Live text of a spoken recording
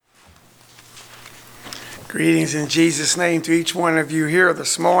Greetings in Jesus' name to each one of you here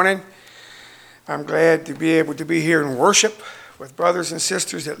this morning. I'm glad to be able to be here in worship with brothers and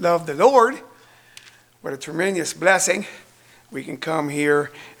sisters that love the Lord. What a tremendous blessing. We can come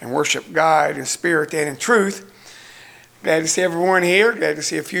here and worship God in spirit and in truth. Glad to see everyone here. Glad to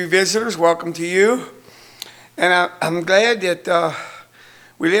see a few visitors. Welcome to you. And I'm glad that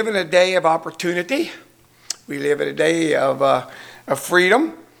we live in a day of opportunity. We live in a day of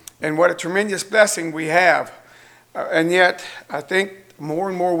freedom. And what a tremendous blessing we have. And yet, I think more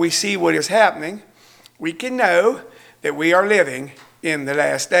and more we see what is happening, we can know that we are living in the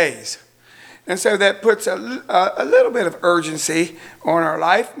last days. And so that puts a little bit of urgency on our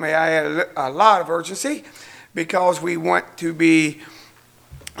life. May I add a lot of urgency, because we want to be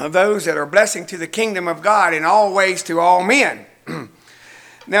those that are blessing to the kingdom of God in all ways to all men.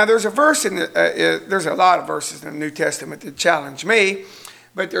 Now, there's a verse there's a lot of verses in the New Testament that challenge me.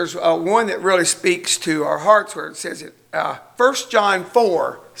 But there's one that really speaks to our hearts, where it says it, 1 John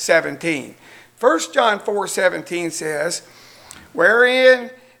 4:17. 1 John 4:17 says,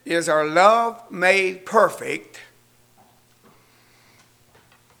 "Wherein is our love made perfect,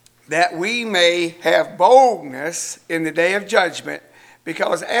 that we may have boldness in the day of judgment,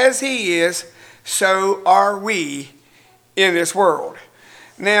 because as he is, so are we in this world."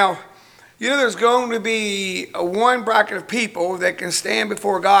 Now, you know, there's going to be one bracket of people that can stand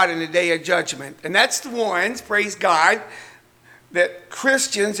before God in the day of judgment. And that's the ones, praise God, that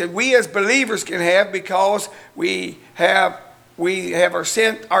Christians and we as believers can have, because we have our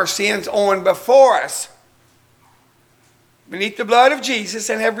sins on before us beneath the blood of Jesus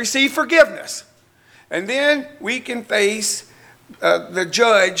and have received forgiveness. And then we can face the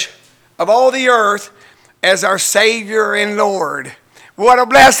judge of all the earth as our Savior and Lord. What a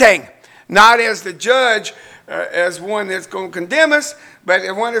blessing! Not as the judge, as one that's going to condemn us, but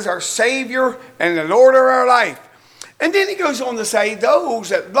as one as our Savior and the Lord of our life. And then he goes on to say, those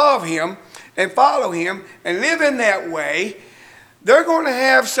that love him and follow him and live in that way, they're going to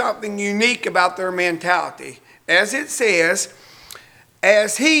have something unique about their mentality. As it says,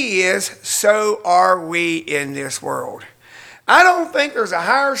 as he is, so are we in this world. I don't think there's a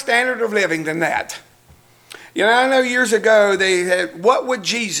higher standard of living than that. You know, I know years ago they had, what would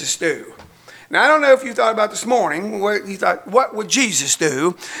Jesus do? Now, I don't know if you thought about this morning, what would Jesus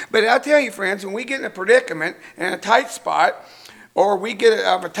do? But I'll tell you, friends, when we get in a predicament and a tight spot, or we get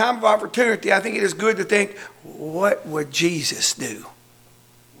a time of opportunity, I think it is good to think, what would Jesus do?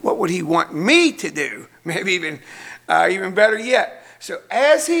 What would he want me to do? Maybe even better yet. So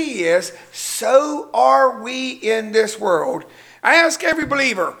as he is, so are we in this world. I ask every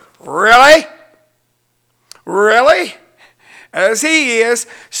believer, really? Really? As he is,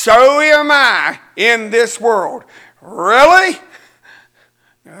 so am I in this world. Really?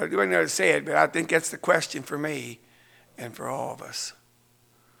 I don't know how to say it, but I think that's the question for me and for all of us.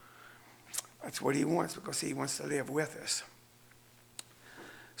 That's what he wants, because he wants to live with us.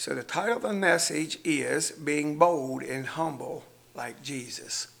 So the title of the message is Being Bold and Humble Like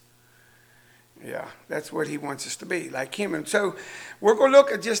Jesus. Yeah, that's what he wants us to be, like him. And so we're going to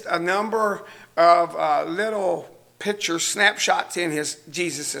look at just a number of little pictures, snapshots in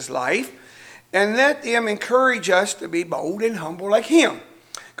Jesus' life, and let them encourage us to be bold and humble like him,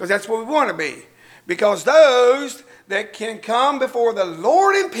 because that's what we want to be. Because those that can come before the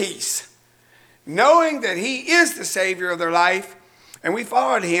Lord in peace, knowing that he is the Savior of their life, and we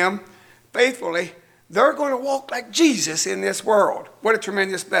followed him faithfully, they're going to walk like Jesus in this world. What a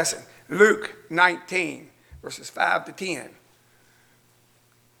tremendous blessing. Luke 19, verses 5 to 10.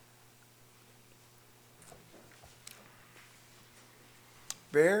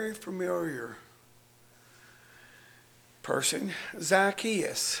 Very familiar person,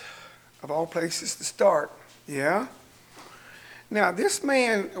 Zacchaeus, of all places to start. Yeah? Now, this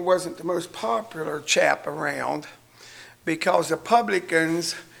man wasn't the most popular chap around, because the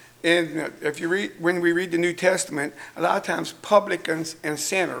publicans, when we read the New Testament, a lot of times publicans and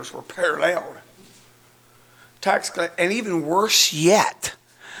sinners were paralleled. And even worse yet,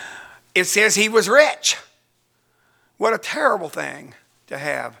 it says he was rich. What a terrible thing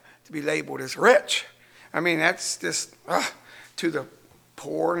to be labeled as rich. I mean, that's just to the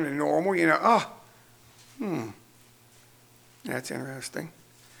poor and the normal, that's interesting.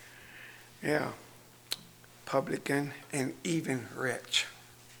 Yeah, publican and even rich.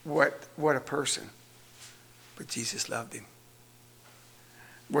 What a person. But Jesus loved him.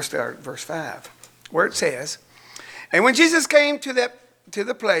 We'll start at verse 5, where it says, "And when Jesus came to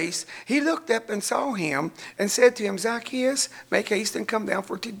the place, he looked up and saw him and said to him, Zacchaeus, make haste and come down,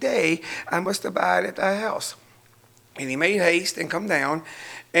 for today I must abide at thy house. And he made haste and come down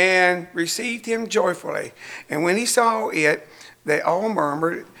and received him joyfully. And when he saw it, they all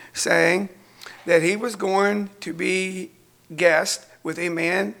murmured, saying that he was going to be guest with a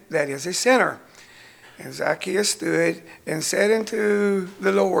man that is a sinner. And Zacchaeus stood and said unto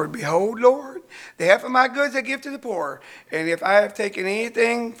the Lord, Behold, Lord, the half of my goods I give to the poor. And if I have taken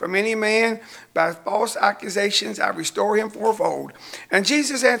anything from any man by false accusations, I restore him fourfold. And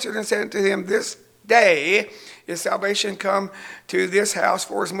Jesus answered and said unto him, This day is salvation come to this house,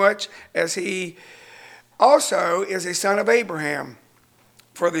 forasmuch as he also is a son of Abraham.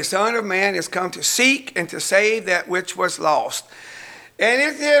 For the Son of Man is come to seek and to save that which was lost. And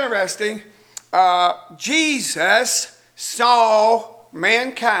it's interesting. Jesus saw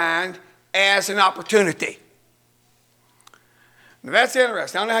mankind as an opportunity. Now that's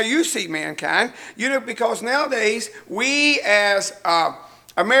interesting. I don't know how you see mankind. Because nowadays we as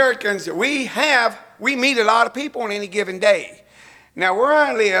Americans, we meet a lot of people on any given day. Now where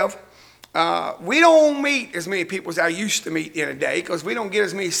I live, we don't meet as many people as I used to meet in a day because we don't get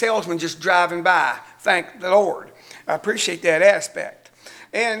as many salesmen just driving by. Thank the Lord. I appreciate that aspect.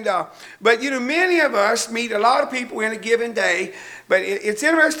 But many of us meet a lot of people in a given day. But it's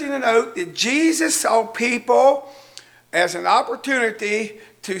interesting to note that Jesus saw people as an opportunity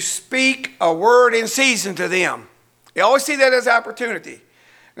to speak a word in season to them. You always see that as an opportunity.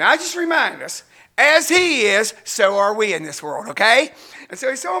 Now I just remind us, as he is, so are we in this world, okay? And so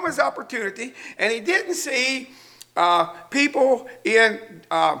he saw him as opportunity, and he didn't see people in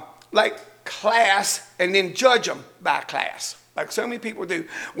like class and then judge them by class. Like so many people do.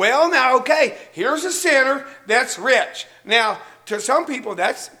 Well, now, okay, here's a sinner that's rich. Now, to some people,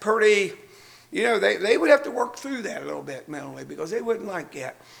 that's pretty, they would have to work through that a little bit mentally because they wouldn't like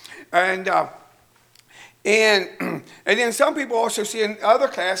that. And then some people also see in other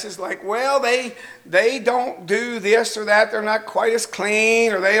classes like, well, they don't do this or that. They're not quite as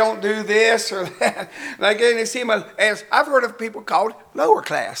clean, or they don't do this or that. Like, and they see them as, I've heard of people called lower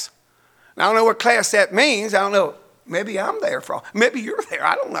class. Now, I don't know what class that means. I don't know. Maybe I'm there maybe you're there.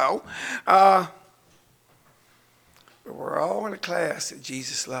 I don't know. But we're all in a class that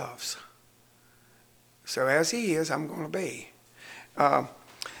Jesus loves. So as he is, I'm going to be.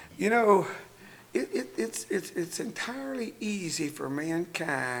 It's entirely easy for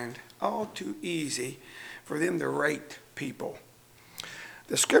mankind, all too easy, for them to rate people.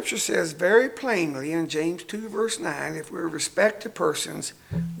 The scripture says very plainly in James 2 verse 9, if we respect to persons,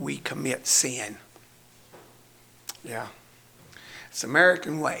 we commit sin. Yeah. It's the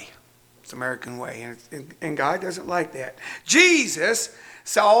American way. It's the American way. And God doesn't like that. Jesus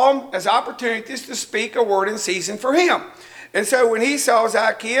saw them as opportunities to speak a word in season for him. And so when he saw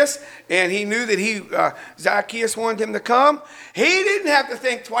Zacchaeus and he knew that Zacchaeus wanted him to come, he didn't have to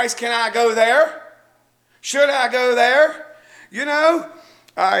think twice, can I go there? Should I go there?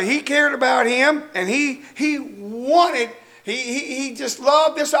 He cared about him, and he just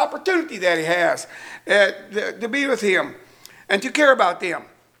loved this opportunity that he has to be with him and to care about them.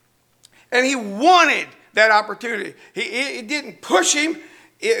 And he wanted that opportunity. It didn't push him.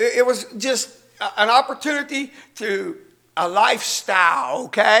 It was just an opportunity to a lifestyle,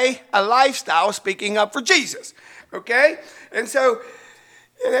 okay? A lifestyle speaking up for Jesus, okay? And so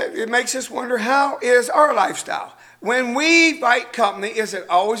it makes us wonder, how is our lifestyle? When we invite company, is it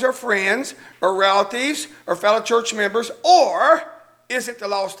always our friends or relatives or fellow church members, or is it the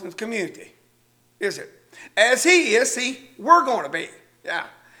lost in the community? Is it? As he is, we're going to be. Yeah,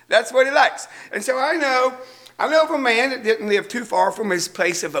 that's what he likes. And so I know of a man that didn't live too far from his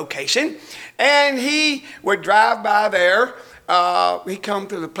place of vocation, and he would drive by there. He'd come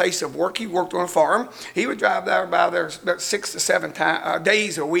to the place of work. He worked on a farm. He would drive by there about 6 to 7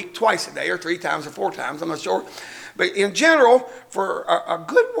 days a week, twice a day, or 3 times or 4 times, I'm not sure. But in general, for a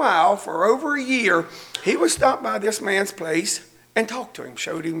good while, for over a year, he would stop by this man's place and talk to him,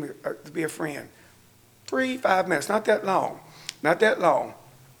 showed him to be a friend. 3-5 minutes, not that long.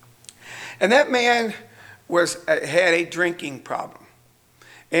 And that man had a drinking problem.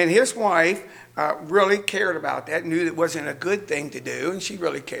 And his wife really cared about that, knew that it wasn't a good thing to do, and she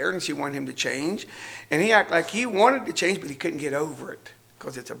really cared, and she wanted him to change. And he acted like he wanted to change, but he couldn't get over it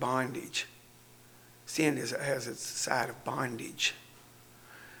because it's a bondage. Sin has its side of bondage.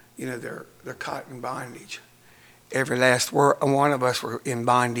 They're caught in bondage. Every last one of us were in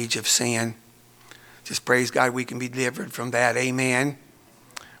bondage of sin. Just praise God, we can be delivered from that. Amen.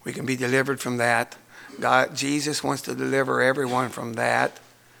 We can be delivered from that. Jesus wants to deliver everyone from that.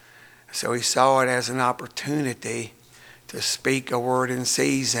 So he saw it as an opportunity to speak a word in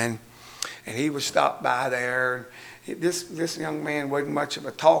season. And he would stop by there. This young man wasn't much of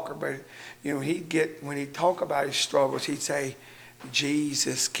a talker, but you know, when he'd talk about his struggles, he'd say,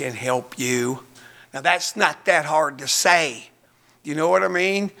 Jesus can help you. Now, that's not that hard to say. You know what I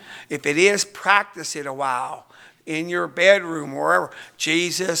mean? If it is, practice it a while. In your bedroom, wherever.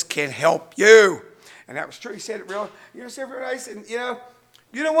 Jesus can help you. And that was true. He said it real nice. And,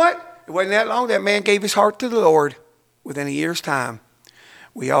 you know what? It wasn't that long. That man gave his heart to the Lord within a year's time.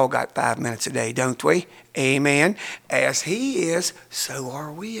 We all got 5 minutes a day, don't we? Amen. As he is, so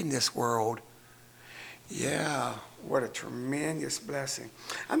are we in this world. Yeah, what a tremendous blessing.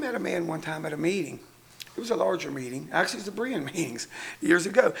 I met a man one time at a meeting. It was a larger meeting. Actually, it was the Berean meetings years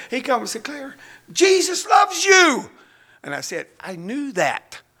ago. He come and said, Claire, Jesus loves you. And I said, I knew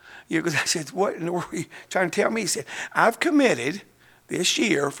that. Because I said, what in the world are you trying to tell me? He said, I've committed this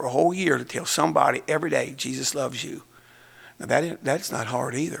year for a whole year to tell somebody every day, Jesus loves you. Now, that's not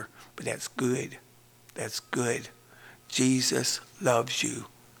hard either, but that's good. That's good. Jesus loves you.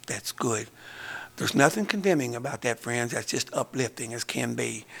 That's good. There's nothing condemning about that, friends. That's just uplifting as can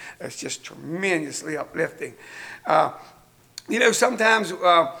be. That's just tremendously uplifting. Sometimes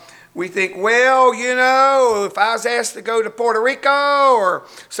we think, well, if I was asked to go to Puerto Rico or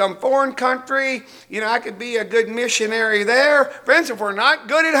some foreign country, I could be a good missionary there. Friends, if we're not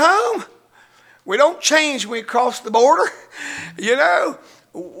good at home, we don't change when we cross the border.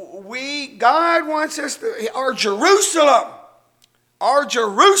 God wants us to, our Jerusalem.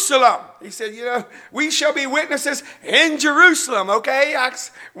 He said, we shall be witnesses in Jerusalem, okay?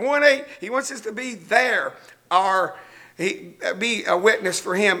 Acts 1:8, he wants us to be there, be a witness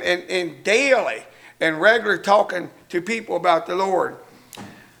for him and daily and regularly talking to people about the Lord.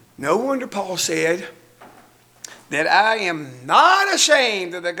 No wonder Paul said that I am not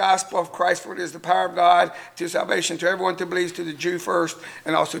ashamed of the gospel of Christ, for it is the power of God to salvation to everyone who believes, to the Jew first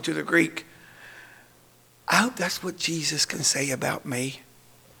and also to the Greek. I hope that's what Jesus can say about me.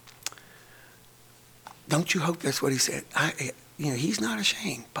 Don't you hope that's what he said? He's not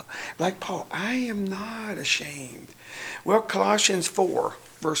ashamed. Like Paul, I am not ashamed. Well, Colossians 4,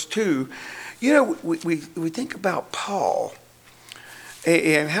 verse 2, we think about Paul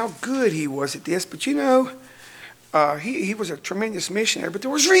and how good he was at this, but he was a tremendous missionary, but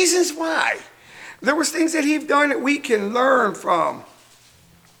there was reasons why. There was things that he'd done that we can learn from.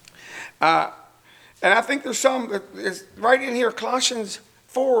 And I think there's some that is right in here. Colossians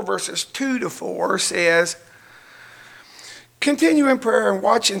 4 verses 2-4 says, continue in prayer and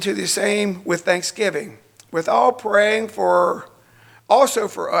watch into the same with thanksgiving, with all praying also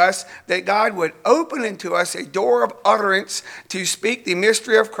for us, that God would open into us a door of utterance to speak the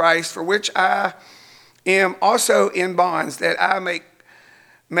mystery of Christ, for which I am also in bonds, that I may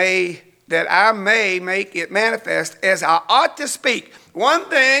make it manifest as I ought to speak. One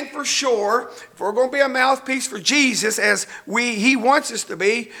thing for sure, if we're going to be a mouthpiece for Jesus as he wants us to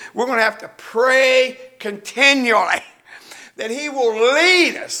be, we're going to have to pray continually that he will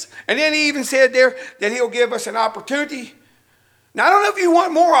lead us. And then he even said there that he'll give us an opportunity. Now, I don't know if you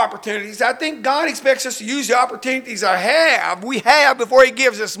want more opportunities. I think God expects us to use the opportunities we have before he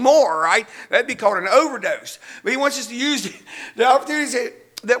gives us more, right? That'd be called an overdose. But he wants us to use the opportunities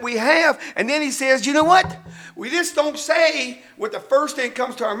that we have. And then he says, you know what? We just don't say what the first thing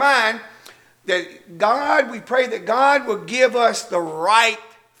comes to our mind, that we pray that God will give us the right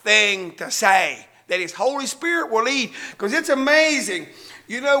thing to say, that his Holy Spirit will lead. Because it's amazing.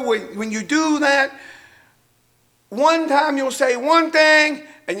 When you do that, one time you'll say one thing,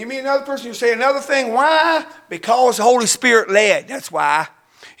 and you meet another person, you'll say another thing. Why? Because the Holy Spirit led. That's why.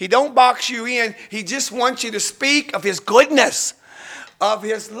 He don't box you in. He just wants you to speak of his goodness, of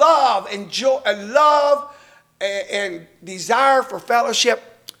his love and joy, and desire for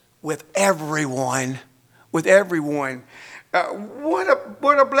fellowship with everyone. With everyone. What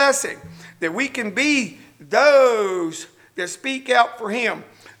a blessing that we can be those that speak out for him,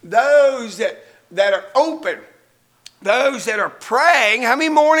 those that are open, those that are praying. How many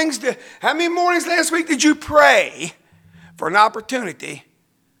mornings last week did you pray for an opportunity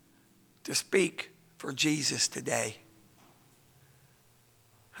to speak for Jesus today?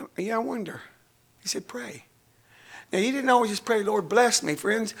 I wonder. He said, pray. Now, he didn't always just pray, Lord, bless me,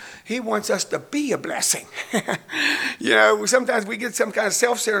 friends. He wants us to be a blessing. Sometimes we get some kind of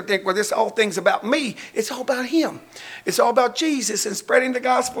self-centered and think, well, this all things about me. It's all about him. It's all about Jesus and spreading the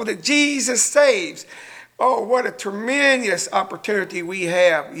gospel that Jesus saves. Oh, what a tremendous opportunity we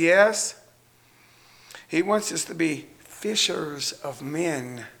have. Yes. He wants us to be fishers of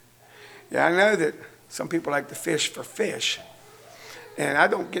men. Yeah, I know that some people like to fish for fish. And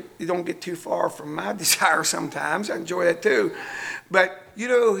you don't get too far from my desire sometimes. I enjoy that too. But,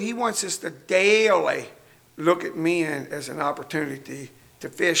 he wants us to daily look at men as an opportunity to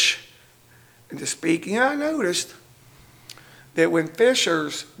fish and just speaking, I noticed that when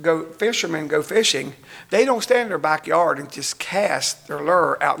fishermen go fishing, they don't stand in their backyard and just cast their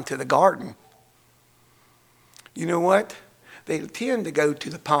lure out into the garden. You know what? They tend to go to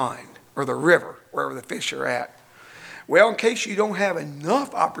the pond or the river, wherever the fish are at. Well, in case you don't have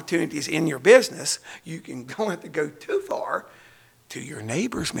enough opportunities in your business, you don't have to go too far to your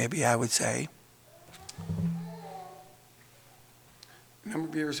neighbors, maybe I would say. A number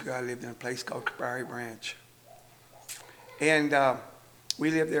of years ago, I lived in a place called Cabrera Branch. And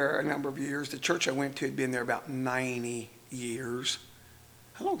we lived there a number of years. The church I went to had been there about 90 years.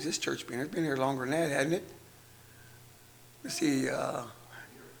 How long has this church been? It's been here longer than that, hasn't it? Let's see.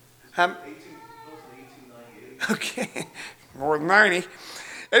 Okay, more than 90.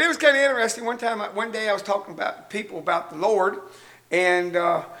 And it was kind of interesting. One day I was talking about people about the Lord, and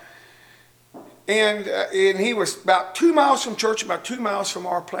he was about 2 miles from church, about 2 miles from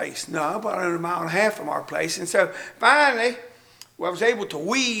our place. No, about a mile and a half from our place. And so finally, I was able to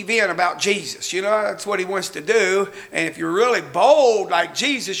weave in about Jesus. You know, that's what he wants to do. And if you're really bold like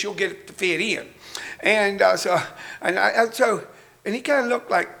Jesus, you'll get it to fit in. And and he kind of looked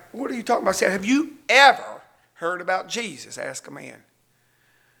like, what are you talking about? I said, have you ever heard about Jesus? Asked a man.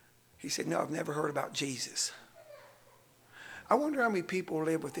 He said, no, I've never heard about Jesus. I wonder how many people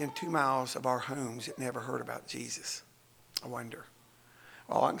live within 2 miles of our homes that never heard about Jesus. I wonder.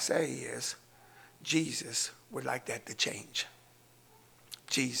 All I can say is, Jesus would like that to change.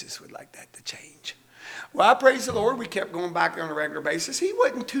 Jesus would like that to change. Well, I praise the Lord. We kept going back on a regular basis. He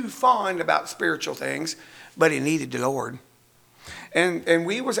wasn't too fond about spiritual things, but he needed the Lord. And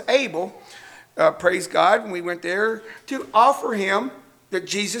we was able, praise God, when we went there, to offer him that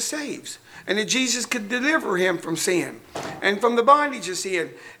Jesus saves. And that Jesus could deliver him from sin and from the bondage of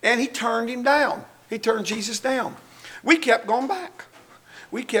sin. And he turned him down. He turned Jesus down. We kept going back.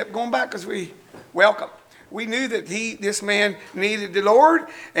 We kept going back because we knew that this man needed the Lord,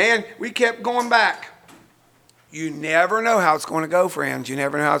 and we kept going back. You never know how it's going to go, friends. You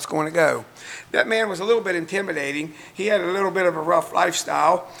never know how it's going to go. That man was a little bit intimidating. He had a little bit of a rough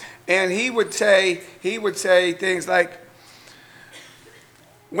lifestyle, and he would say things like,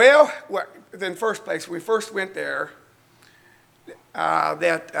 well, in the first place, when we first went there, he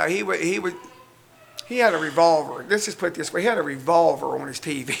had a revolver. Let's just put it this way. He had a revolver on his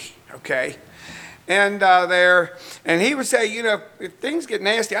TV, okay? And he would say, you know, if things get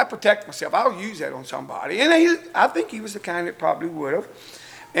nasty, I protect myself. I'll use that on somebody. And I think he was the kind that probably would have.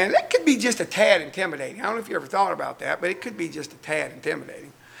 And that could be just a tad intimidating. I don't know if you ever thought about that, but it could be just a tad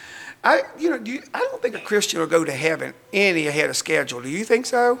intimidating. I don't think a Christian will go to heaven any ahead of schedule. Do you think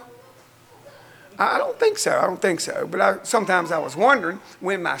so? I don't think so. But sometimes I was wondering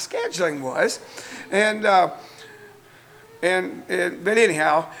when my scheduling was. But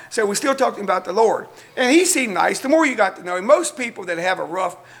anyhow, so we're still talking about the Lord. And he seemed nice. The more you got to know him, most people that have a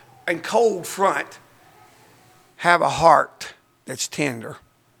rough and cold front have a heart that's tender.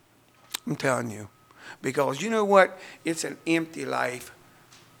 I'm telling you. Because you know what? It's an empty life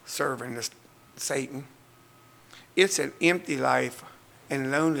serving Satan. It's an empty life and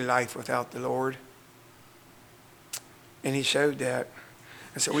lonely life without the Lord. And he showed that.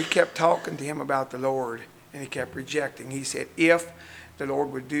 And so we kept talking to him about the Lord, and he kept rejecting. He said, if the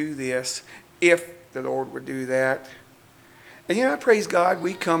Lord would do this, if the Lord would do that. And you know, I praise God,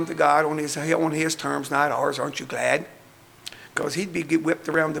 we come to God on his terms, not ours. Aren't you glad? Because he'd be whipped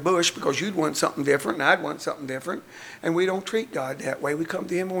around the bush because you'd want something different and I'd want something different. And we don't treat God that way. We come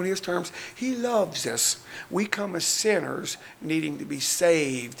to him on his terms. He loves us. We come as sinners needing to be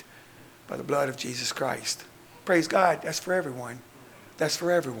saved by the blood of Jesus Christ. Praise God. That's for everyone. That's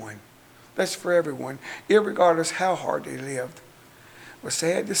for everyone. That's for everyone. Irregardless how hard they lived. It was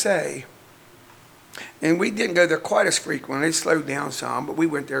sad to say. And we didn't go there quite as frequently. It slowed down some, but we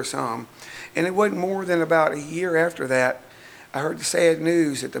went there some. And it wasn't more than about a year after that, I heard the sad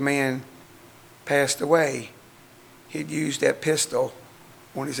news that the man passed away. He'd used that pistol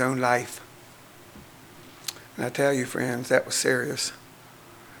on his own life. And I tell you, friends, that was serious.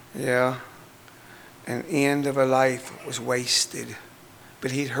 Yeah. An end of a life was wasted.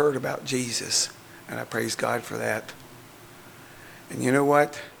 But he'd heard about Jesus, and I praise God for that. And you know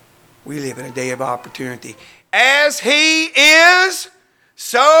what? We live in a day of opportunity. As he is,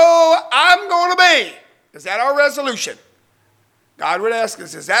 so I'm going to be. Is that our resolution? God would ask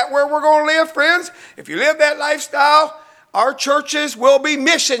us, is that where we're going to live, friends? If you live that lifestyle, our churches will be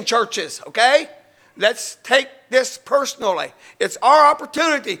mission churches, okay? Let's take this personally. It's our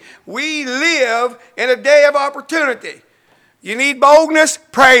opportunity. We live in a day of opportunity. You need boldness?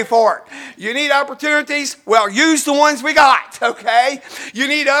 Pray for it. You need opportunities? Well, use the ones we got, okay? You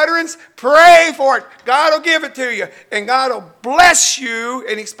need utterance? Pray for it. God will give it to you, and God will bless you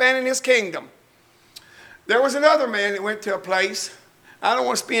in expanding His kingdom. There was another man that went to a place. I don't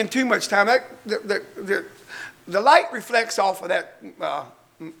want to spend too much time. The light reflects off of that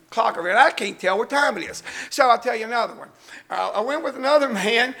clock over there. I can't tell what time it is. So I'll tell you another one. I went with another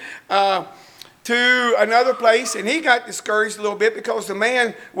man to another place, and he got discouraged a little bit because the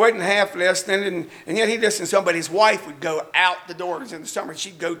man wasn't half listening, and yet he listened to somebody. His wife would go out the doors in the summer, and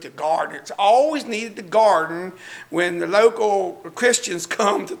she'd go to garden. It's always needed to garden when the local Christians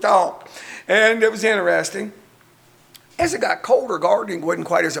come to talk. And it was interesting. As it got colder, gardening wasn't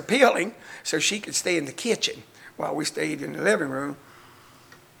quite as appealing, so she could stay in the kitchen while we stayed in the living room.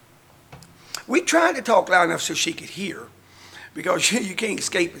 We tried to talk loud enough so she could hear, because you can't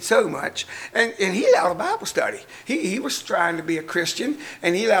escape it so much. And he allowed a Bible study. He was trying to be a Christian,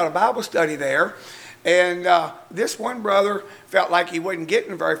 and he allowed a Bible study there. And this one brother felt like he wasn't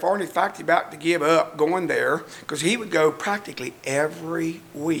getting very far, and in fact, he about to give up going there, because he would go practically every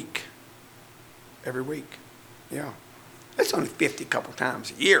week. Every week, yeah. That's only 50 couple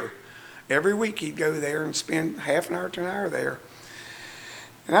times a year. Every week he'd go there and spend half an hour to an hour there.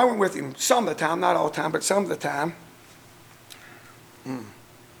 And I went with him some of the time, not all the time, but some of the time.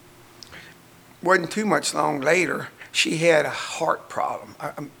 Wasn't too much long later, she had a heart problem,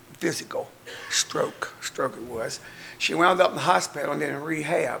 a physical stroke it was. She wound up in the hospital and then in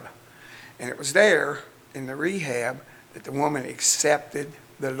rehab. And it was there in the rehab that the woman accepted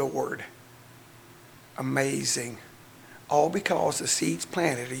the Lord. Amazing. All because the seeds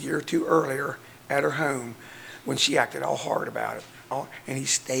planted a year or two earlier at her home when she acted all hard about it. And he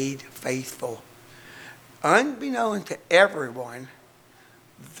stayed faithful. Unbeknown to everyone,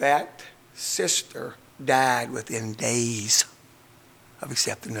 that sister died within days of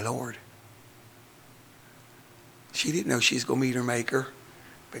accepting the Lord. She didn't know she was going to meet her Maker,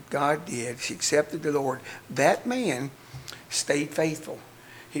 but God did. She accepted the Lord. That man stayed faithful.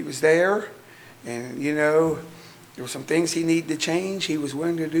 He was there, and there were some things he needed to change. He was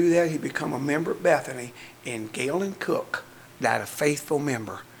willing to do that. He became a member at Bethany, and Galen Cook died a faithful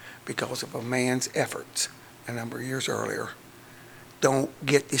member because of a man's efforts a number of years earlier. Don't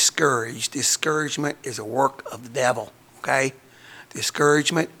get discouraged. Discouragement is a work of the devil, okay?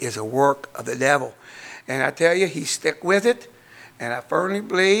 Discouragement is a work of the devil. And I tell you, he stuck with it, and I firmly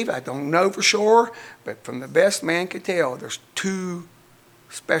believe, I don't know for sure, but from the best man could tell, there's two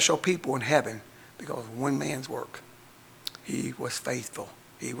special people in heaven because of one man's work. He was faithful.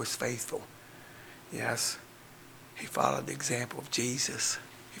 He was faithful. Yes. He followed the example of Jesus.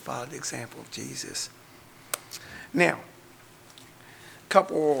 He followed the example of Jesus. Now,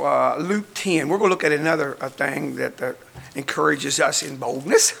 Luke 10. We're going to look at another thing that encourages us in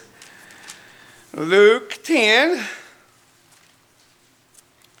boldness. Luke 10.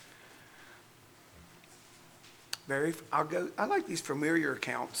 I like these familiar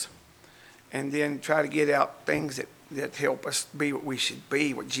accounts, and then try to get out things that help us be what we should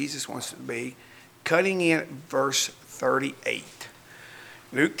be, what Jesus wants us to be. Cutting in at verse 38.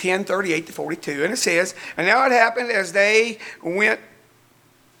 Luke 10, 38 to 42. And it says, "And now it happened as they went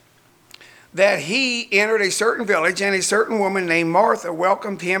that he entered a certain village, and a certain woman named Martha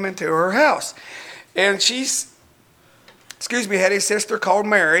welcomed him into her house. And she had a sister called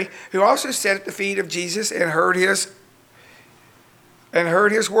Mary, who also sat at the feet of Jesus and heard his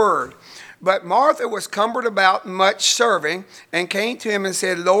word. But Martha was cumbered about much serving, and came to him and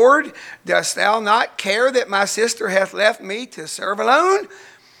said, Lord, dost thou not care that my sister hath left me to serve alone?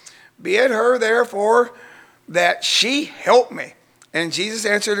 Bid her therefore that she help me. And Jesus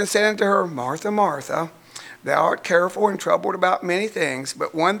answered and said unto her, Martha, Martha, thou art careful and troubled about many things,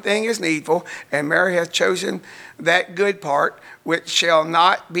 but one thing is needful, and Mary hath chosen that good part, which shall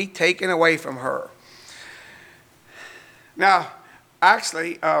not be taken away from her." Now,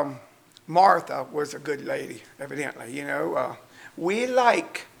 actually, Martha was a good lady, evidently. We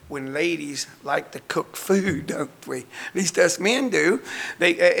like when ladies like to cook food, don't we? At least us men do.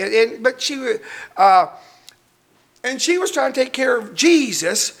 But she was trying to take care of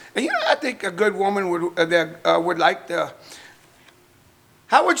Jesus. And I think a good woman would like to.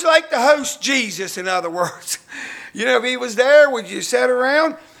 How would you like to host Jesus? In other words, if he was there, would you sit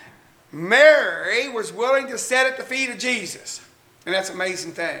around? Mary was willing to sit at the feet of Jesus, and that's an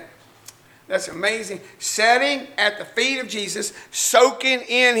amazing thing. That's amazing. Sitting at the feet of Jesus, soaking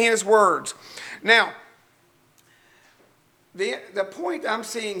in his words. Now, the point I'm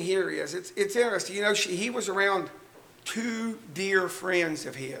seeing here is, it's interesting. He was around two dear friends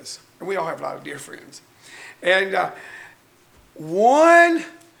of his. And we all have a lot of dear friends. And one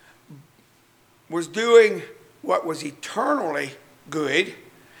was doing what was eternally good.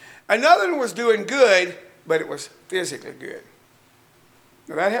 Another one was doing good, but it was physically good.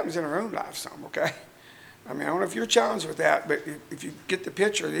 Now that happens in our own life some, okay? I mean, I don't know if you're challenged with that, but if you get the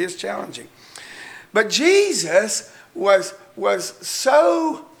picture, it is challenging. But Jesus was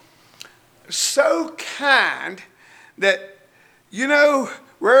so kind that,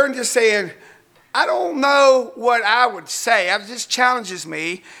 rather than just saying, I don't know what I would say. It just challenges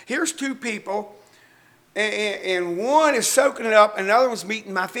me. Here's two people, and one is soaking it up, and the other one's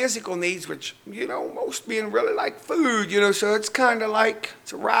meeting my physical needs, which, most being really like food, so it's kind of like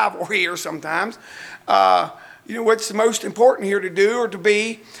it's a rivalry here sometimes. What's the most important here to do or to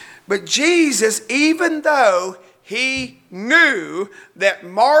be? But Jesus, even though he knew that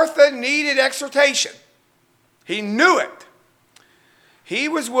Martha needed exhortation, he knew it. He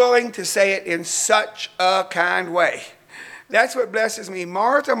was willing to say it in such a kind way. That's what blesses me.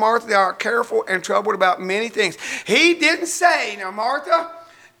 Martha, Martha, thou art careful and troubled about many things. He didn't say, now Martha,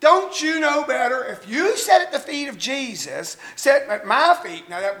 don't you know better? If you sat at the feet of Jesus, sat at my feet,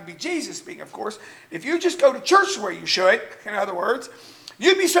 now that would be Jesus speaking, of course. If you just go to church where you should, in other words,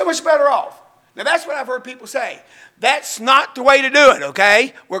 you'd be so much better off. Now that's what I've heard people say. That's not the way to do it,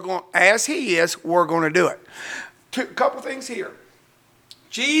 okay? As he is, we're going to do it. A couple things here.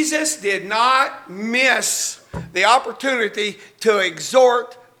 Jesus did not miss the opportunity to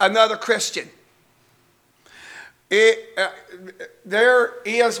exhort another Christian. There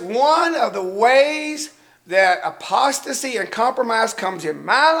is one of the ways that apostasy and compromise comes in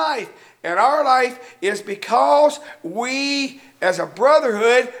my life and our life is because we as a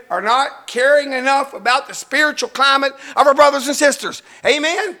brotherhood are not caring enough about the spiritual climate of our brothers and sisters.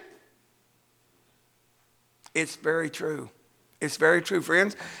 Amen? It's very true. It's very true,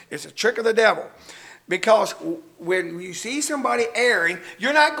 friends. It's a trick of the devil. Because when you see somebody erring,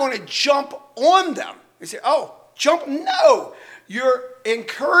 you're not going to jump on them and say, jump. No. You're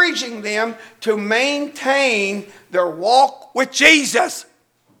encouraging them to maintain their walk with Jesus.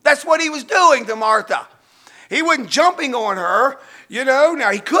 That's what he was doing to Martha. He wasn't jumping on her,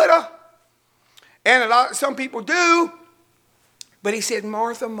 Now, he could have. And some people do. But he said,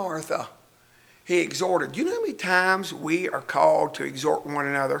 Martha, Martha. He exhorted. You know how many times we are called to exhort one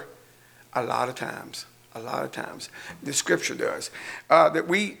another? A lot of times. A lot of times. The scripture does. That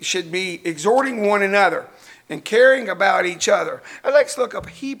we should be exhorting one another and caring about each other. Let's look up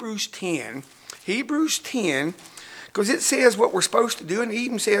Hebrews 10. Hebrews 10, because it says what we're supposed to do, and it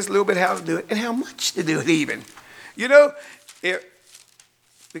even says a little bit how to do it and how much to do it even.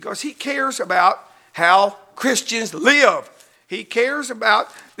 Because he cares about how Christians live. He cares about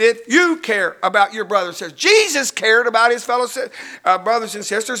that you care about your brothers and sisters. Jesus cared about his fellow brothers and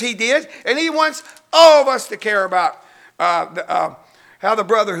sisters. He did. And he wants all of us to care about how the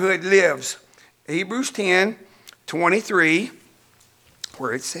brotherhood lives. Hebrews 10:23,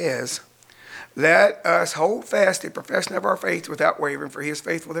 where it says, let us hold fast the profession of our faith without wavering, for he is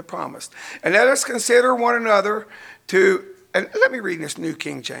faithful that promised. And let us consider one another and let me read this New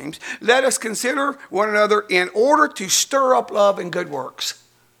King James. Let us consider one another in order to stir up love and good works.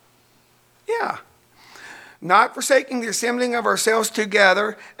 Yeah. Not forsaking the assembling of ourselves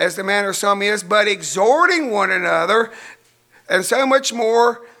together, as the manner of some is, but exhorting one another, and so much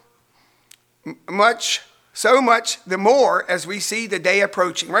the more as we see the day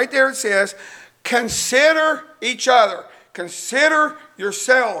approaching. Right there it says, consider each other. Consider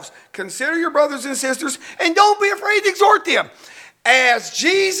yourselves. Consider your brothers and sisters, and don't be afraid to exhort them. As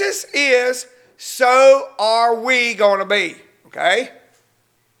Jesus is, so are we going to be. Okay?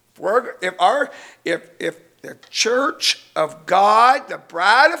 If the church of God, the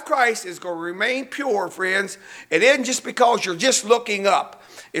bride of Christ, is going to remain pure, friends, it isn't just because you're just looking up.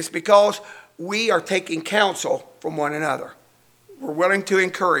 It's because we are taking counsel from one another. We're willing to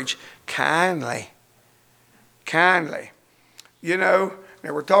encourage kindly. Now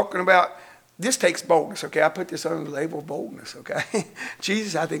we're talking about, this takes boldness, okay? I put this under the label of boldness, okay?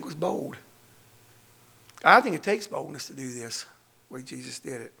 Jesus, I think, was bold. I think it takes boldness to do this, the way Jesus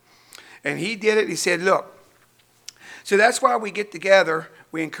did it. And he did it, he said, look. So that's why we get together,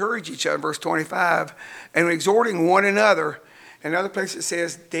 we encourage each other, verse 25, and we're exhorting one another. Another place it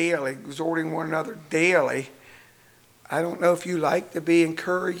says daily, exhorting one another daily. I don't know if you like to be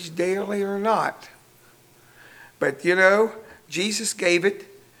encouraged daily or not. But Jesus gave it,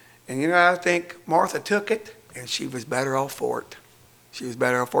 and I think Martha took it, and she was better off for it. She was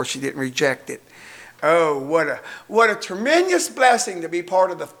better off for it. She didn't reject it. Oh, what a tremendous blessing to be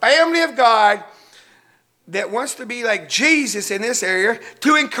part of the family of God that wants to be like Jesus in this area,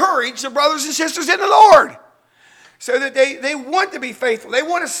 to encourage the brothers and sisters in the Lord. so that they want to be faithful. They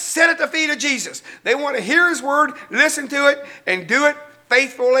want to sit at the feet of Jesus. They want to hear his word, listen to it, and do it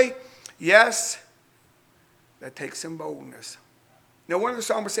faithfully. Yes, that takes some boldness. Now, one of the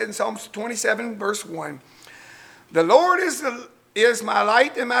psalmists said in Psalms 27, verse 1, the Lord is my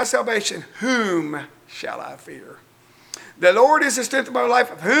light and my salvation. Whom shall I fear? The Lord is the strength of my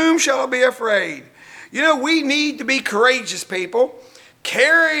life. Of whom shall I be afraid? You know, we need to be courageous people,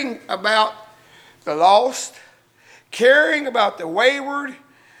 caring about the lost, caring about the wayward,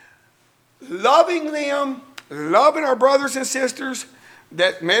 loving them, loving our brothers and sisters,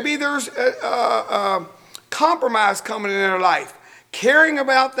 that maybe there's a compromise coming in their life. Caring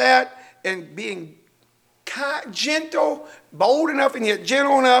about that and being gentle, bold enough and yet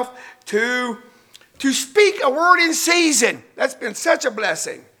gentle enough to speak a word in season. That's been such a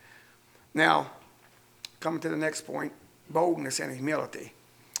blessing. Now, coming to the next point, boldness and humility.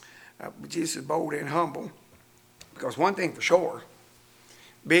 Jesus is bold and humble. Because one thing for sure,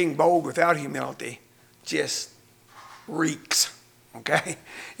 being bold without humility just reeks, okay?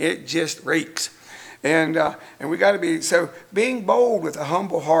 It just reeks. And we got to be, so being bold with a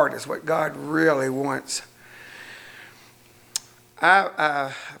humble heart is what God really wants.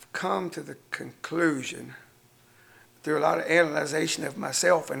 I've come to the conclusion, through a lot of analyzation of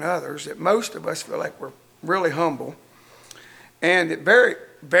myself and others, that most of us feel like we're really humble. And that very,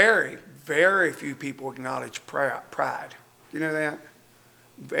 very, very few people acknowledge pride. You know that?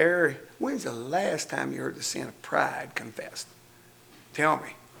 When's the last time you heard the sin of pride confessed? Tell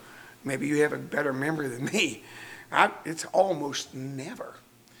me. Maybe you have a better memory than me. It's almost never.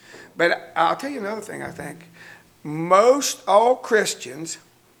 But I'll tell you another thing, I think. Most all Christians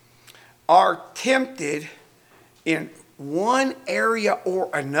are tempted in one area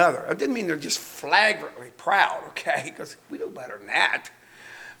or another. It doesn't mean they're just flagrantly proud, okay? Because we know better than that.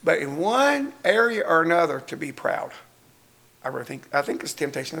 But in one area or another to be proud. I think it's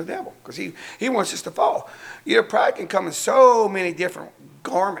temptation of the devil, because he wants us to fall. You know, pride can come in so many different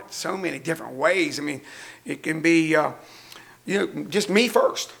garments, so many different ways. I mean, it can be, just me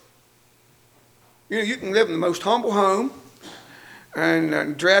first. You know, you can live in the most humble home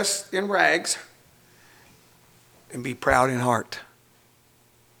and dress in rags and be proud in heart.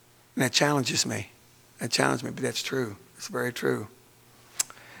 And that challenges me. But that's true. It's very true.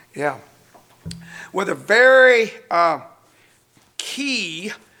 Yeah. Well, the very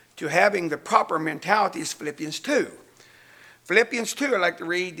key to having the proper mentality is Philippians 2. Philippians 2, I'd like to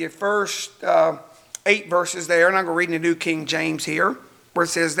read the first 8 verses there, and I'm going to read in the New King James here, where it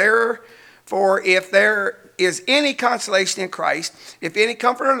says, therefore, if there is any consolation in Christ, if any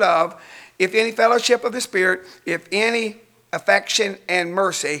comfort or love, if any fellowship of the Spirit, if any affection and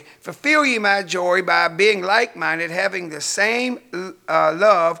mercy, fulfill ye my joy by being like-minded, having the same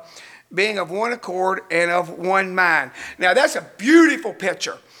love, being of one accord and of one mind. Now, that's a beautiful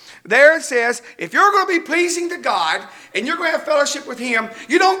picture. There it says, if you're going to be pleasing to God and you're going to have fellowship with him,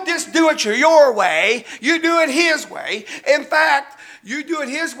 you don't just do it your way, you do it his way. In fact, you do it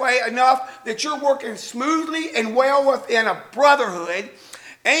his way enough that you're working smoothly and well within a brotherhood.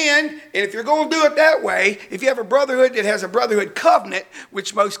 And if you're going to do it that way, if you have a brotherhood that has a brotherhood covenant,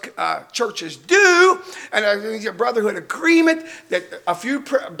 which most churches do, and a brotherhood agreement, that a few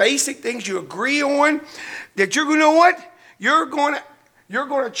basic things you agree on, that you're going to know what? You're going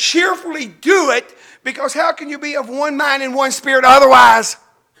to cheerfully do it, because how can you be of one mind and one spirit otherwise?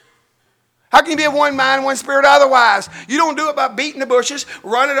 How can you be of one mind and one spirit otherwise? You don't do it by beating the bushes,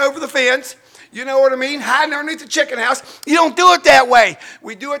 running over the fence, you know what I mean? Hiding underneath the chicken house. You don't do it that way.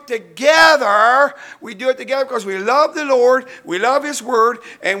 We do it together. We do it together because we love the Lord, we love his word,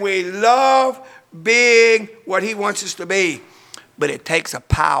 and we love being what he wants us to be. But it takes a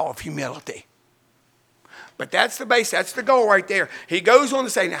power of humility. But that's the base. That's the goal right there. He goes on to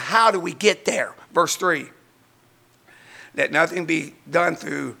say, now how do we get there? Verse 3. Let nothing be done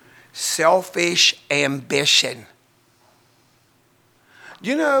through selfish ambition.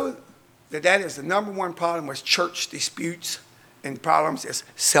 You know that is the number one problem with church disputes and problems is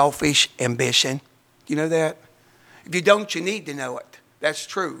selfish ambition. You know that? If you don't, you need to know it. That's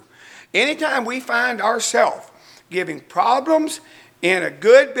true. Anytime we find ourselves giving problems in a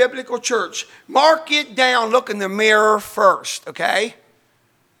good biblical church, mark it down, look in the mirror first, okay?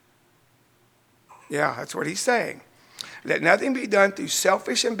 Yeah, that's what he's saying. Let nothing be done through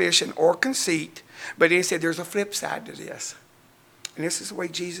selfish ambition or conceit, but he said there's a flip side to this. And this is the way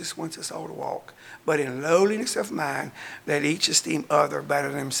Jesus wants us all to walk. But in lowliness of mind, let each esteem other better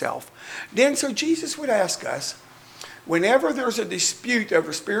than himself. Then, so Jesus would ask us, whenever there's a dispute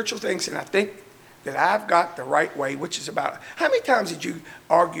over spiritual things, and I think that I've got the right way, which is about, how many times did you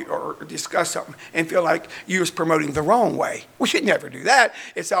argue or discuss something and feel like you was promoting the wrong way? We should never do that.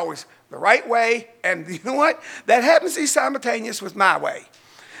 It's always the right way, and you know what? That happens to be simultaneous with my way.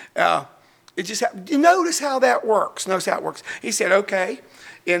 It just you notice how that works. Notice how it works. He said, okay,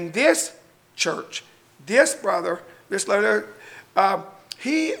 in this church, this brother, this letter,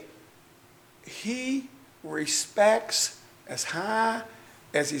 he respects as high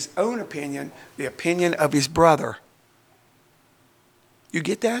as his own opinion, the opinion of his brother. You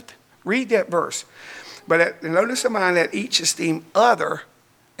get that? Read that verse. But notice of mine that each esteem other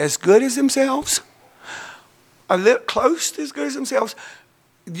as good as themselves, a little close to as good as themselves.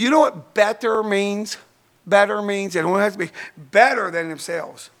 Do you know what better means? Better means it only has to be better than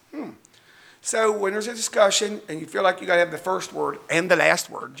themselves. So when there's a discussion and you feel like you got to have the first word and the last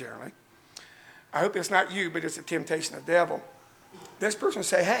word generally, I hope it's not you, but it's a temptation of the devil. This person will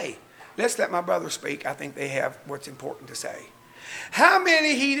say, hey, let's let my brother speak. I think they have what's important to say. How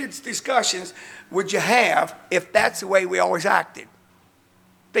many heated discussions would you have if that's the way we always acted?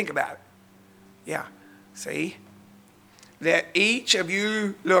 Think about it. Yeah. See? That each of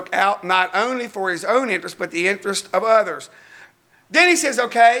you look out not only for his own interest, but the interest of others. Then he says,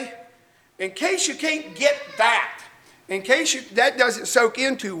 okay, in case you can't get that, in case that doesn't soak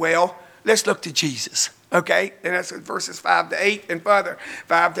in too well, let's look to Jesus. Okay? And that's what verses 5 to 8 and further,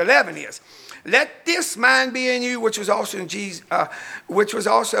 5 to 11 is. Let this mind be in you, which was also in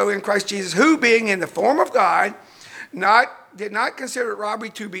Christ Jesus, who being in the form of God, did not consider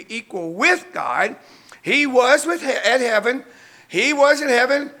robbery to be equal with God. He was at heaven. He was in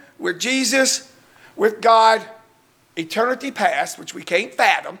heaven with Jesus, with God, eternity past, which we can't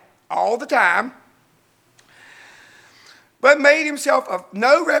fathom all the time. But made himself of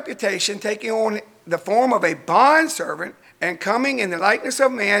no reputation, taking on the form of a bondservant, and coming in the likeness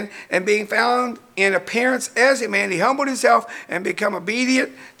of man, and being found in appearance as a man, he humbled himself and became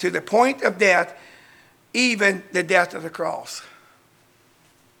obedient to the point of death, even the death of the cross.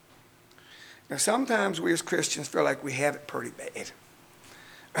 Now, sometimes we as Christians feel like we have it pretty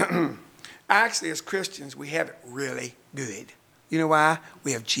bad. Actually, as Christians, we have it really good. You know why?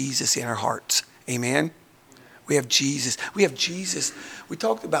 We have Jesus in our hearts. Amen? We have Jesus. We have Jesus. We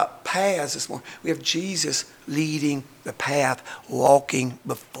talked about paths this morning. We have Jesus leading the path, walking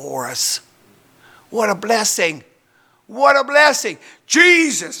before us. What a blessing. What a blessing.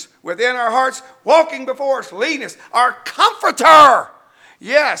 Jesus within our hearts, walking before us, leading us, our comforter.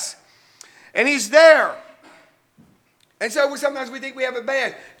 Yes. And he's there. And so sometimes we think we have it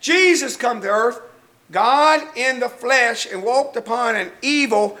bad. Jesus come to earth, God in the flesh, and walked upon an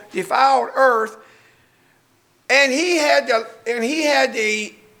evil, defiled earth. And he had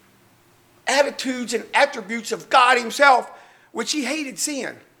the attitudes and attributes of God himself, which he hated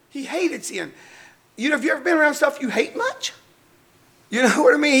sin. He hated sin. You know, have you ever been around stuff you hate much? You know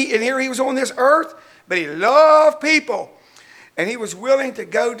what I mean? And here he was on this earth, but he loved people. And he was willing to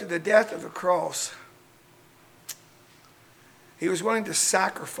go to the death of the cross. He was willing to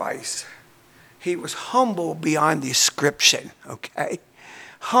sacrifice. He was humble beyond description, okay?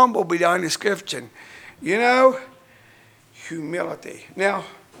 Humble beyond description. You know, humility. Now,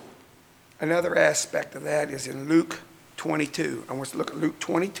 another aspect of that is in Luke 22. I want us to look at Luke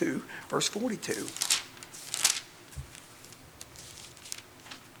 22, verse 42.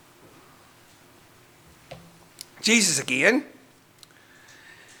 Jesus again.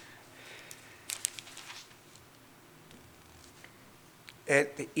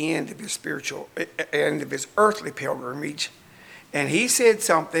 At the end of his earthly pilgrimage, and he said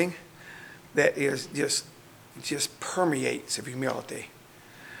something that is just permeates of humility.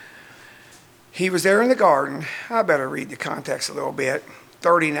 He was there in the garden. I better read the context a little bit.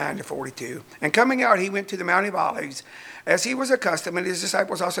 39 to 42. And coming out, he went to the Mount of Olives, as he was accustomed, and his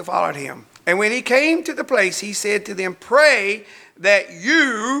disciples also followed him. And when he came to the place, he said to them, pray that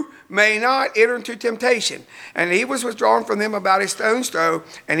you may not enter into temptation. And he was withdrawn from them about a stone's throw,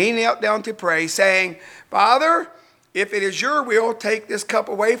 and he knelt down to pray, saying, Father, if it is your will, take this cup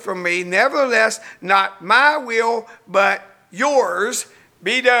away from me. Nevertheless, not my will, but yours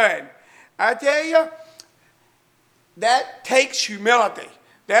be done. I tell you, that takes humility.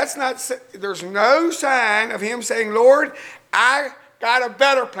 There's no sign of him saying, Lord, I got a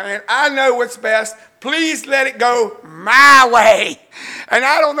better plan. I know what's best. Please let it go my way. And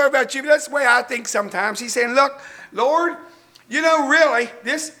I don't know about you, but that's the way I think sometimes. He's saying, look, Lord, you know, really,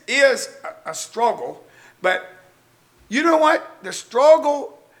 this is a struggle. But you know what?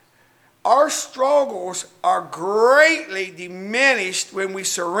 Our struggles are greatly diminished when we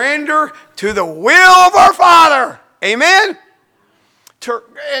surrender to the will of our Father. Amen?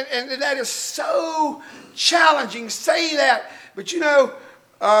 And that is so challenging, say that. But you know,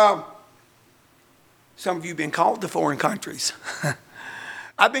 some of you have been called to foreign countries.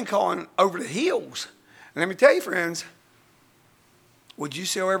 I've been calling over the hills. And let me tell you, friends, would you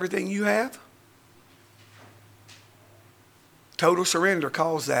sell everything you have? Total surrender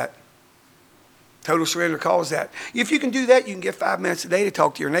calls that. Total surrender calls that. If you can do that, you can get 5 minutes a day to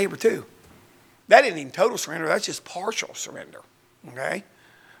talk to your neighbor too. That isn't even total surrender. That's just partial surrender. Okay?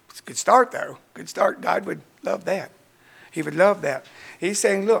 It's a good start, though. Good start. God would love that. He would love that. He's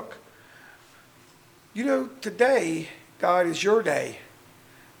saying, look, you know, today, God, is your day.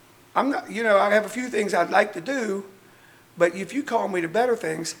 I'm not, you know, I have a few things I'd like to do, but if you call me to better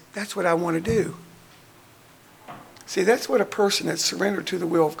things, that's what I want to do. See, that's what a person that's surrendered to the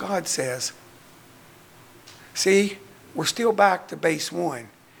will of God says. See, we're still back to base one.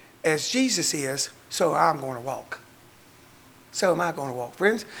 As Jesus is, so I'm going to walk. So am I going to walk.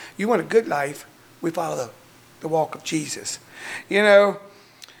 Friends, you want a good life, we follow the walk of Jesus. You know,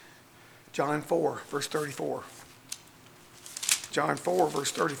 John 4, verse 34. John 4,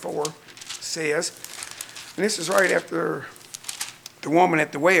 verse 34 says, and this is right after the woman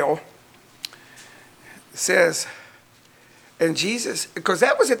at the well, it says, and Jesus, because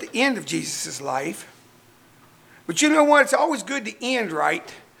that was at the end of Jesus' life. But you know what? It's always good to end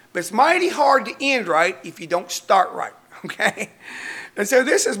right, but it's mighty hard to end right if you don't start right, okay? And so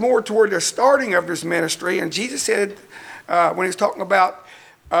this is more toward the starting of his ministry. And Jesus said, when he was talking about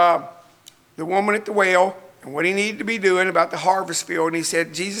the woman at the well and what he needed to be doing about the harvest field, and he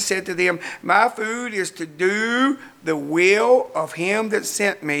said, Jesus said to them, my food is to do the will of him that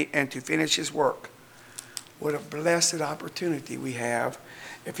sent me and to finish his work. What a blessed opportunity we have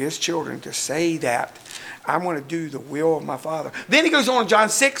if his children to say that. I want to do the will of my Father. Then he goes on in John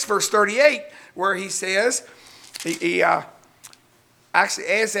 6, verse 38, where he says, he actually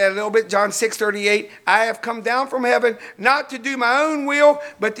adds that a little bit. John 6:38, I have come down from heaven not to do my own will,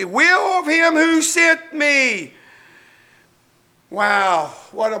 but the will of him who sent me. Wow,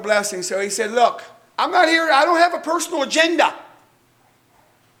 what a blessing. So he said, look, I'm not here, I don't have a personal agenda.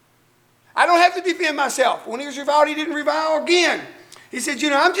 I don't have to defend myself. When he was reviled, he didn't revile again. He said, you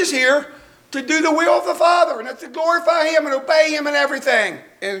know, I'm just here to do the will of the Father, and that's to glorify him and obey him in everything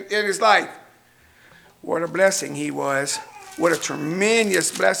in his life. What a blessing he was. What a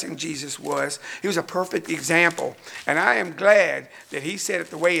tremendous blessing Jesus was. He was a perfect example. And I am glad that he said it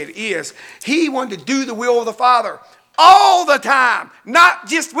the way it is. He wanted to do the will of the Father all the time, not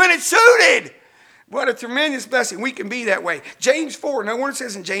just when it suited. What a tremendous blessing. We can be that way. James 4, no one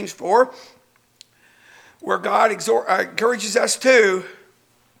says in James 4, where God encourages us to,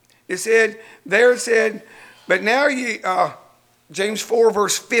 it said, but now James 4,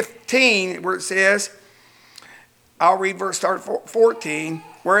 verse 15, where it says, I'll read start 14.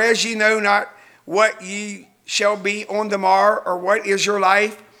 Whereas ye know not what ye shall be on the morrow, or what is your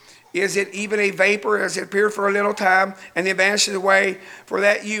life? Is it even a vapor, as it appeared for a little time, and then vanishes away? For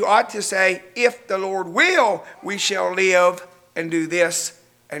that you ought to say, if the Lord will, we shall live and do this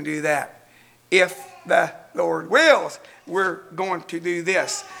and do that. If the Lord wills, we're going to do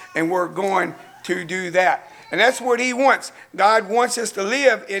this and we're going to do that. And that's what he wants. God wants us to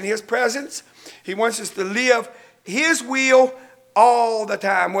live in his presence. He wants us to live his will all the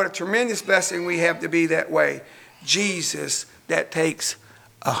time. What a tremendous blessing we have to be that way. Jesus, that takes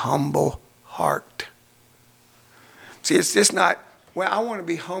a humble heart. See, it's just not, well, I want to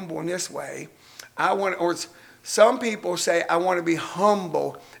be humble in this way. Some people say, I want to be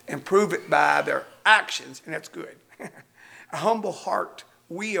humble and prove it by their actions, and that's good. A humble heart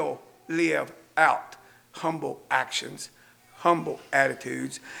will live out humble actions, humble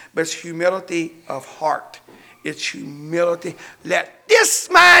attitudes, but it's humility of heart. It's humility. Let this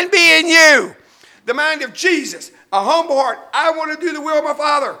mind be in you, the mind of Jesus, a humble heart. I want to do the will of my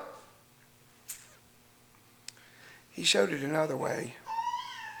Father. He showed it another way.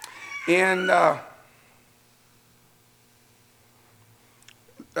 In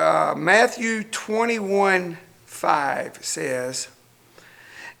Matthew 21:5 says,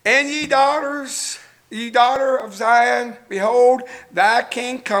 and ye daughter of Zion, behold, thy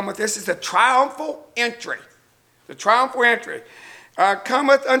king cometh. This is the triumphal entry. The triumphal entry.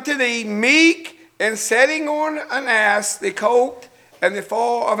 Cometh unto thee meek and sitting on an ass, the colt and the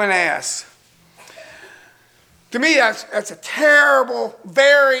foal of an ass. To me, that's a terrible,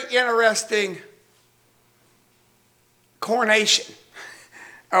 very interesting coronation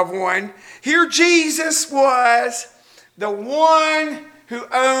of one. Here Jesus was the one who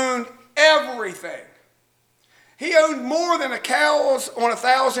owned everything. He owned more than a cows on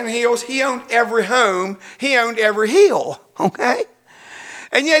 1,000 hills. He owned every home. He owned every hill, okay?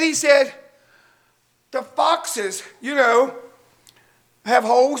 And yet he said, the foxes, have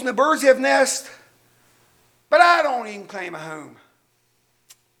holes and the birds have nests, but I don't even claim a home.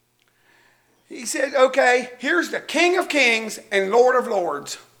 He said, okay, here's the King of Kings and Lord of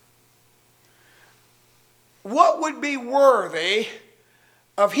Lords. What would be worthy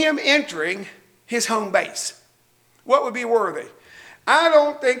of him entering his home base? What would be worthy? I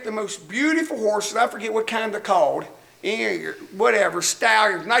don't think the most beautiful horses, I forget what kind they're called, whatever,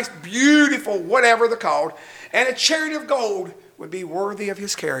 stallions, nice, beautiful, whatever they're called, and a chariot of gold would be worthy of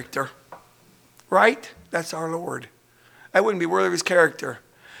his character. Right? That's our Lord. That wouldn't be worthy of his character.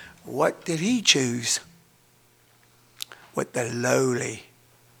 What did he choose? What the lowly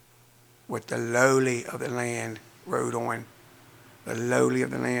of the land rode on. The lowly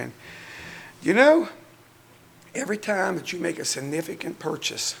of the land. Every time that you make a significant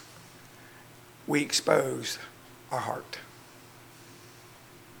purchase, we expose our heart.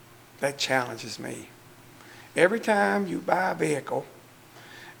 That challenges me. Every time you buy a vehicle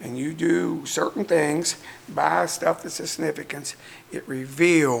and you do certain things, buy stuff that's of significance, it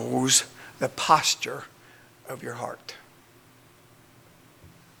reveals the posture of your heart.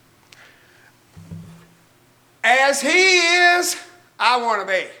 As he is, I want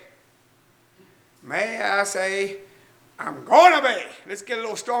to be. May I say, I'm going to be. Let's get a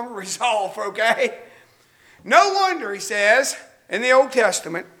little stronger resolve, okay? No wonder, he says, in the Old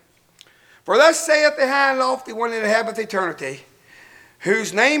Testament, for thus saith the high and lofty one that inhabiteth eternity,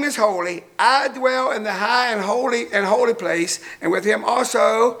 whose name is holy, I dwell in the high and holy place, and with him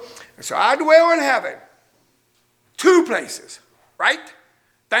also. So I dwell in heaven. 2 places, right?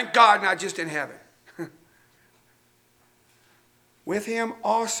 Thank God, not just in heaven. With him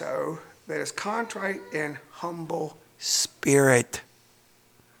also that is contrite and humble spirit.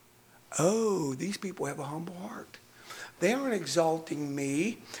 Oh, these people have a humble heart. They aren't exalting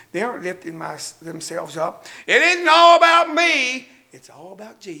me. They aren't lifting themselves up. It isn't all about me. It's all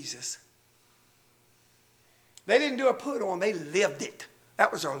about Jesus. They didn't do a put on. They lived it.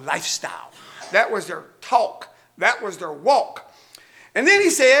 That was their lifestyle. That was their talk. That was their walk. And then he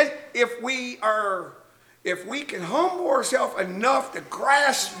said, if we can humble ourselves enough to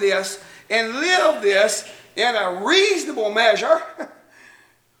grasp this and live this in a reasonable measure,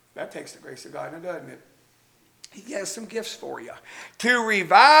 that takes the grace of God, doesn't it? He has some gifts for you. To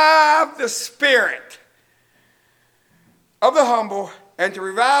revive the spirit of the humble and to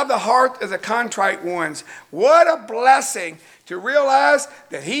revive the heart of the contrite ones. What a blessing to realize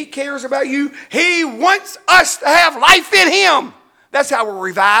that he cares about you. He wants us to have life in him. That's how we're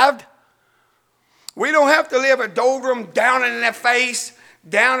revived. We don't have to live a doldrum, down in the face,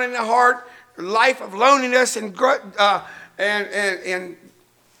 down in the heart, life of loneliness and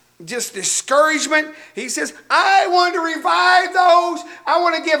just discouragement. He says, I want to revive those. I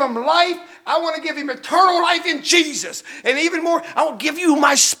want to give them life. I want to give them eternal life in Jesus. And even more, I will give you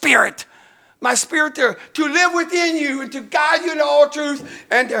my spirit to live within you and to guide you into all truth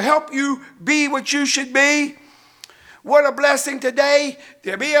and to help you be what you should be. What a blessing today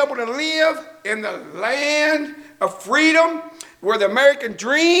to be able to live in the land of freedom where the American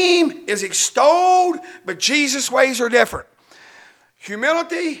dream is extolled, but Jesus' ways are different.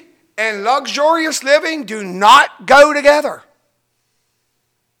 Humility and luxurious living do not go together.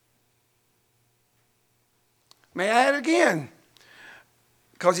 May I add again?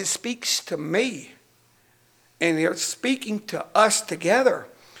 Because it speaks to me and it's speaking to us together.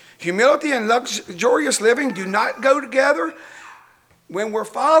 Humility and luxurious living do not go together. When we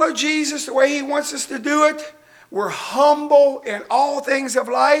follow Jesus the way he wants us to do it, we're humble in all things of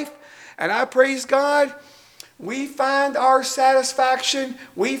life. And I praise God, we find our satisfaction,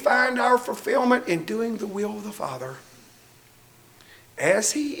 we find our fulfillment in doing the will of the Father.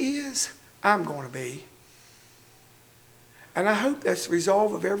 As he is, I'm going to be. And I hope that's the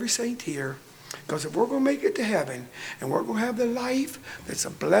resolve of every saint here. Because if we're going to make it to heaven and we're going to have the life that's a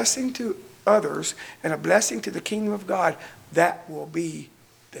blessing to others and a blessing to the kingdom of God, that will be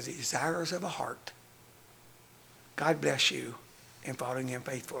the desires of a heart. God bless you in following him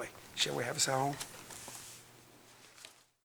faithfully. Shall we have a song?